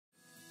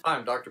Hi,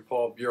 I'm Dr.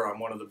 Paul Buhrer. I'm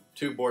one of the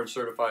two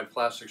board-certified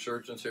plastic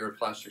surgeons here at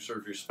Plastic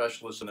Surgery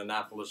Specialists in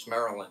Annapolis,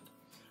 Maryland.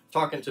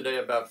 Talking today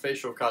about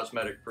facial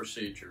cosmetic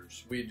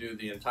procedures. We do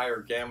the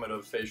entire gamut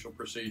of facial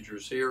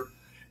procedures here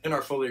in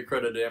our fully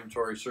accredited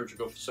ambulatory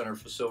surgical center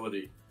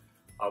facility.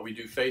 We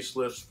do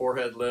facelifts,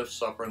 forehead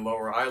lifts, upper and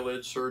lower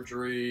eyelid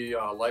surgery,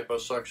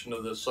 liposuction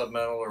of the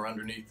submental or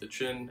underneath the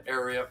chin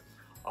area,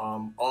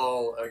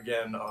 all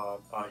again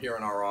here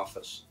in our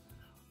office.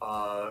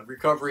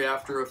 Recovery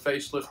after a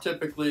facelift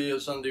typically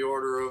is on the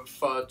order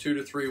of 2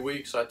 to 3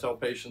 weeks. I tell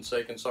patients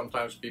they can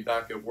sometimes be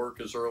back at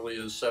work as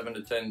early as 7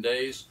 to 10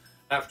 days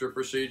after a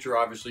procedure,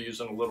 obviously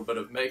using a little bit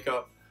of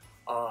makeup.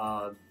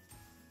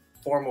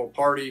 Formal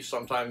party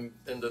sometime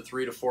in the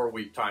 3 to 4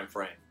 week time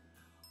frame.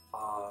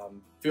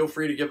 Feel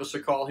free to give us a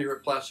call here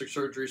at Plastic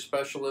Surgery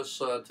Specialists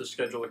to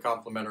schedule a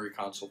complimentary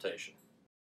consultation.